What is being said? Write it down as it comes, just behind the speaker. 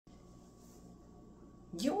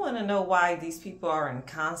You want to know why these people are in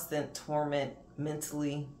constant torment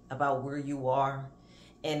mentally about where you are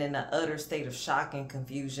and in an utter state of shock and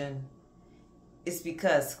confusion? It's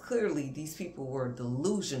because clearly these people were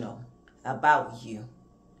delusional about you.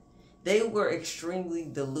 They were extremely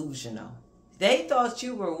delusional. They thought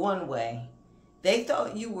you were one way. They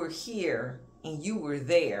thought you were here and you were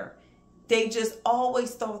there. They just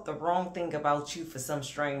always thought the wrong thing about you for some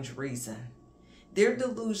strange reason. Their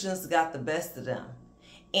delusions got the best of them.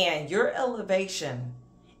 And your elevation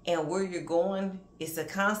and where you're going is a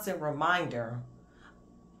constant reminder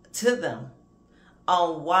to them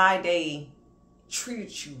on why they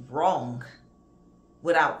treated you wrong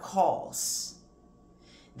without cause.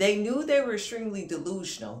 They knew they were extremely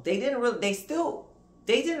delusional. They didn't realize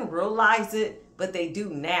it, but they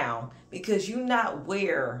do now because you're not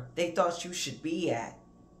where they thought you should be at.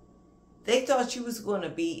 They thought you was going to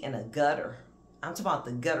be in a gutter. I'm talking about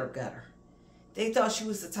the gutter. They thought you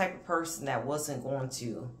was the type of person that wasn't going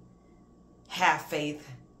to have faith,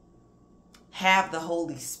 have the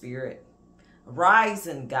Holy Spirit, rise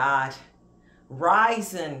in God,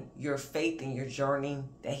 rise in your faith and your journey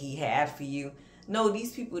that He had for you. No,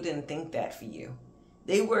 these people didn't think that for you.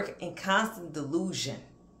 They were in constant delusion.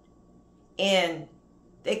 And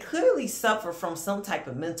they clearly suffer from some type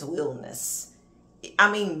of mental illness. I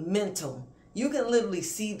mean, mental. You can literally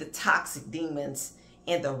see the toxic demons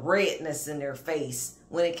and the redness in their face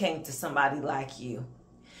when it came to somebody like you.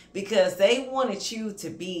 Because they wanted you to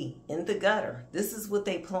be in the gutter. This is what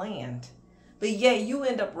they planned. But yet you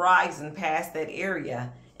end up rising past that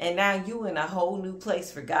area. And now you in a whole new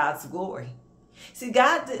place for God's glory. See,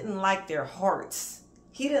 God didn't like their hearts.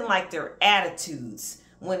 He didn't like their attitudes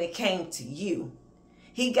when it came to you.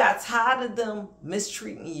 He got tired of them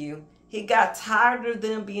mistreating you. He got tired of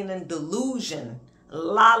them being in delusion,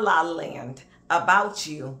 la land about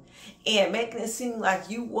you and making it seem like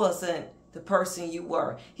you wasn't the person you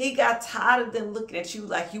were. He got tired of them looking at you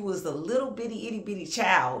like you was a little bitty itty bitty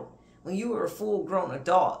child when you were a full grown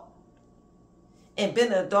adult and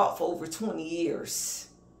been an adult for over 20 years.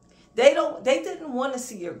 They didn't want to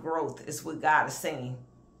see your growth, is what God is saying.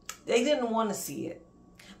 They didn't want to see it.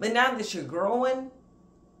 But now that you're growing,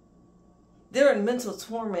 they're in mental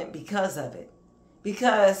torment because of it.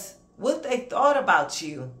 Because what they thought about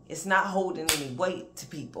you is not holding any weight to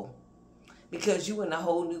people. Because you in a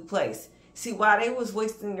whole new place. See, while they was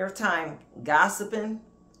wasting their time gossiping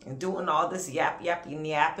and doing all this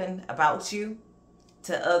yapping about you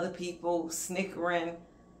to other people, snickering,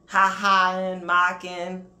 ha-haing,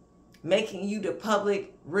 mocking, making you the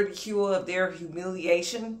public ridicule of their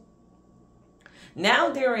humiliation. Now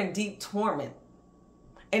they're in deep torment.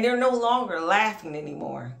 And they're no longer laughing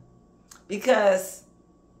anymore. Because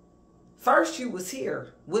first you was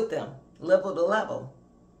here with them, level to level.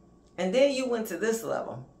 And then you went to this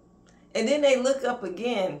level. And then they look up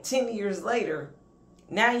again 10 years later.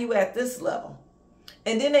 Now you at this level.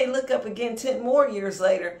 And then they look up again 10 more years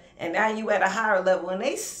later. And now you at a higher level. And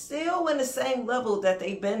they still in the same level that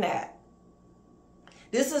they've been at.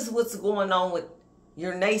 This is what's going on with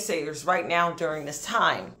your naysayers right now during this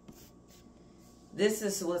time. This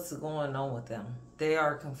is what's going on with them. They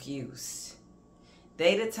are confused.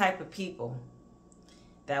 They the type of people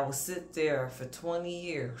that will sit there for 20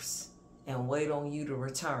 years and wait on you to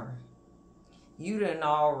return. You done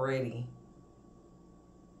already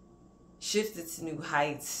shifted to new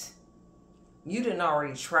heights. You done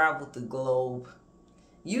already traveled the globe.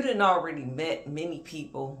 You done already met many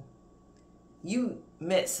people. You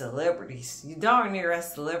met celebrities. You darn near at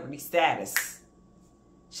celebrity status.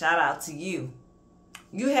 Shout out to you.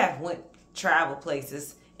 You have went travel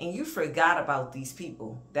places and you forgot about these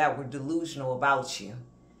people that were delusional about you.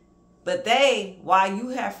 But why you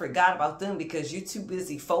have forgot about them because you're too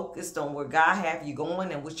busy focused on where God have you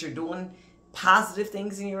going and what you're doing, positive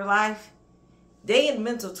things in your life. They in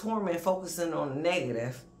mental torment focusing on the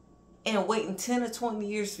negative and waiting 10 or 20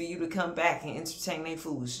 years for you to come back and entertain their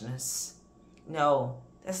foolishness. No,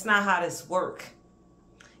 that's not how this works.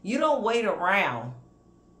 You don't wait around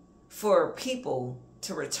for people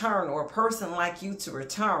to return or a person like you to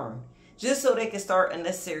return just so they can start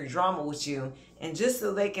unnecessary drama with you and just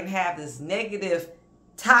so they can have this negative,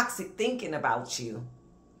 toxic thinking about you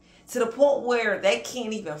to the point where they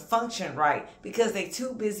can't even function right because they're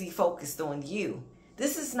too busy focused on you.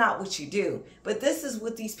 This is not what you do, but this is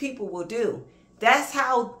what these people will do. That's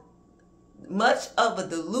how much of a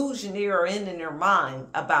delusion they are in their mind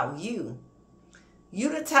about you. You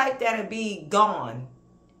the type that'll be gone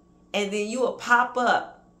and then you will pop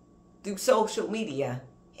up through social media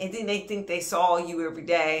and then they think they saw you every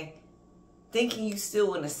day, thinking you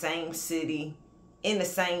still in the same city, in the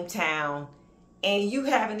same town, And you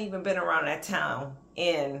haven't even been around that town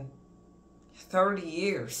in 30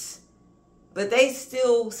 years. But they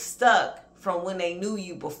still stuck from when they knew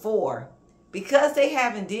you before. Because they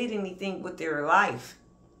haven't did anything with their life.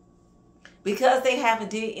 Because they haven't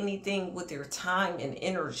did anything with their time and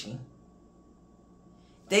energy.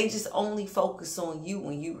 They just only focus on you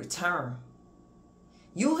when you return.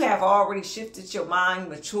 You have already shifted your mind,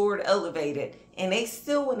 matured, elevated, and they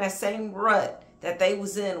still in that same rut that they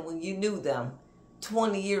was in when you knew them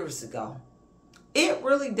 20 years ago. It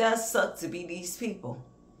really does suck to be these people.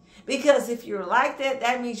 Because if you're like that,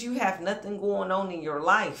 that means you have nothing going on in your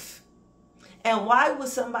life. And why would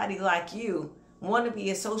somebody like you want to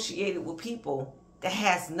be associated with people that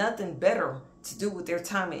has nothing better to do with their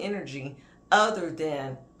time and energy other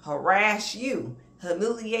than harass you,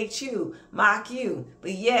 humiliate you, mock you,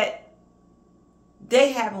 but yet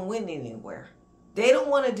they haven't went anywhere. They don't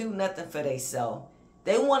want to do nothing for themselves.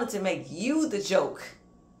 They wanted to make you the joke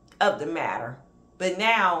of the matter, but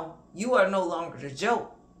now you are no longer the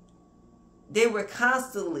joke. They were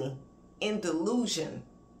constantly in delusion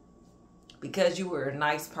because you were a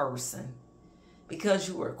nice person, because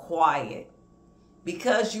you were quiet,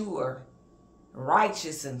 because you were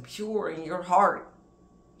righteous and pure in your heart.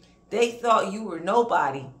 They thought you were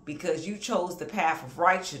nobody because you chose the path of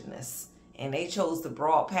righteousness and they chose the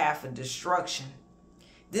broad path of destruction.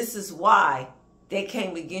 This is why they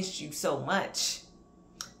came against you so much.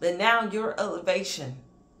 But now your elevation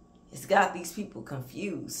has got these people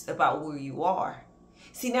confused about where you are.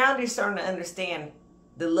 See, now they're starting to understand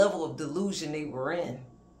the level of delusion they were in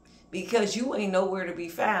because you ain't nowhere to be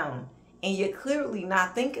found. And you're clearly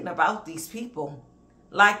not thinking about these people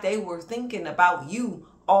like they were thinking about you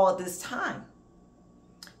all this time.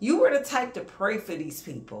 You were the type to pray for these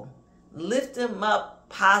people. Lift them up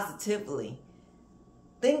positively.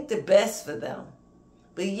 Think the best for them.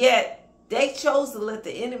 But yet, they chose to let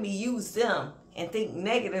the enemy use them and think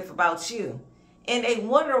negative about you. And they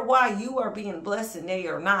wonder why you are being blessed and they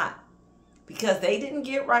are not. Because they didn't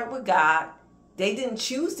get right with God. They didn't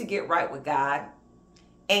choose to get right with God.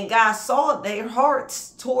 And God saw their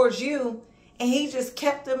hearts towards you. And he just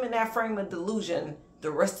kept them in that frame of delusion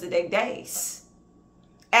the rest of their days.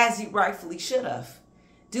 As he rightfully should have.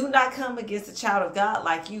 Do not come against a child of God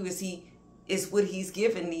like you is what he's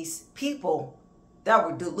given these people that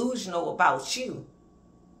were delusional about you.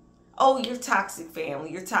 Oh, your toxic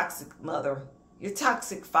family, your toxic mother, your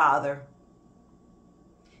toxic father.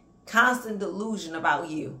 Constant delusion about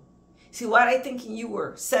you. See, why they thinking you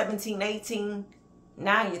were 17, 18,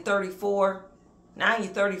 now you're 34, now you're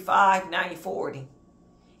 35, now you're 40.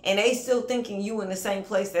 And they still thinking you in the same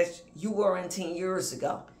place that you were in 10 years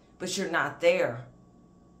ago. But you're not there.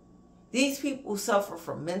 These people suffer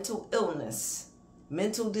from mental illness,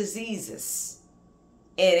 mental diseases,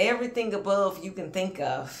 and everything above you can think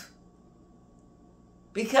of.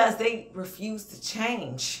 Because they refuse to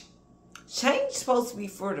change. Change is supposed to be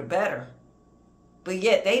for the better. But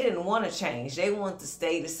yet they didn't want to change. They want to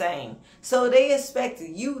stay the same. So they expected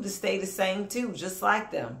you to stay the same too, just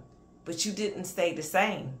like them. But you didn't stay the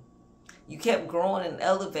same. You kept growing and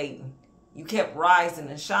elevating. You kept rising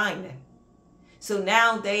and shining. So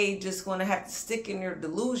now they just going to have to stick in their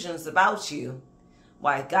delusions about you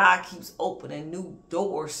while God keeps opening new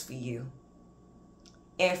doors for you.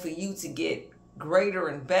 And for you to get greater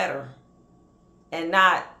and better and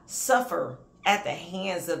not suffer at the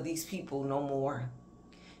hands of these people no more.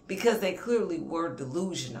 Because they clearly were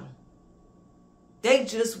delusional. They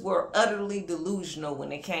just were utterly delusional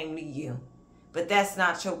when it came to you. But that's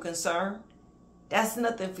not your concern. That's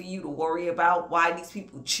nothing for you to worry about. Why these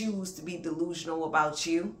people choose to be delusional about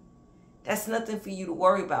you. That's nothing for you to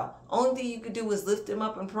worry about. Only thing you can do is lift them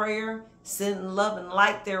up in prayer, send love and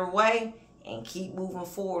light their way, and keep moving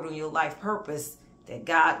forward on your life purpose that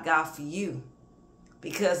God got for you.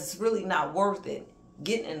 Because it's really not worth it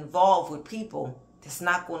getting involved with people that's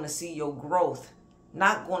not going to see your growth,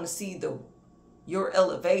 not going to see your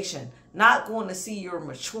elevation, not going to see your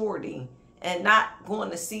maturity, and not going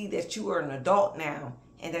to see that you are an adult now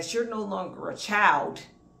and that you're no longer a child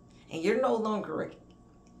and you're no longer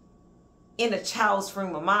in a child's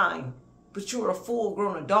frame of mind, but you're a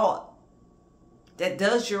full-grown adult that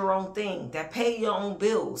does your own thing, that pay your own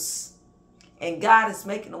bills, and God is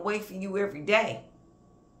making a way for you every day.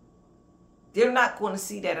 They're not going to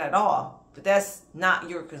see that at all, but that's not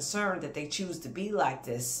your concern that they choose to be like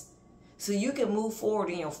this. So you can move forward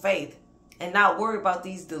in your faith and not worry about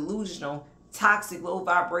these delusional, toxic, low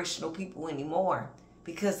vibrational people anymore,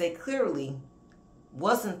 because they clearly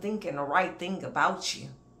wasn't thinking the right thing about you.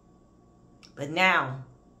 But now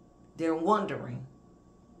they're wondering,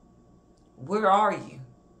 where are you?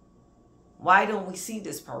 Why don't we see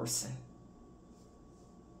this person?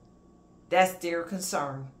 That's their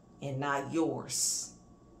concern and not yours.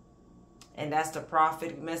 And that's the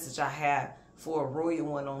prophetic message I have for a royal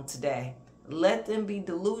one on today. Let them be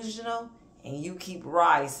delusional, and you keep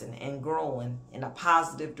rising and growing in a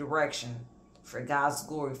positive direction for God's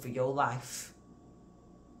glory for your life.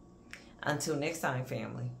 Until next time,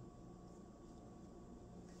 family.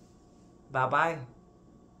 Bye-bye.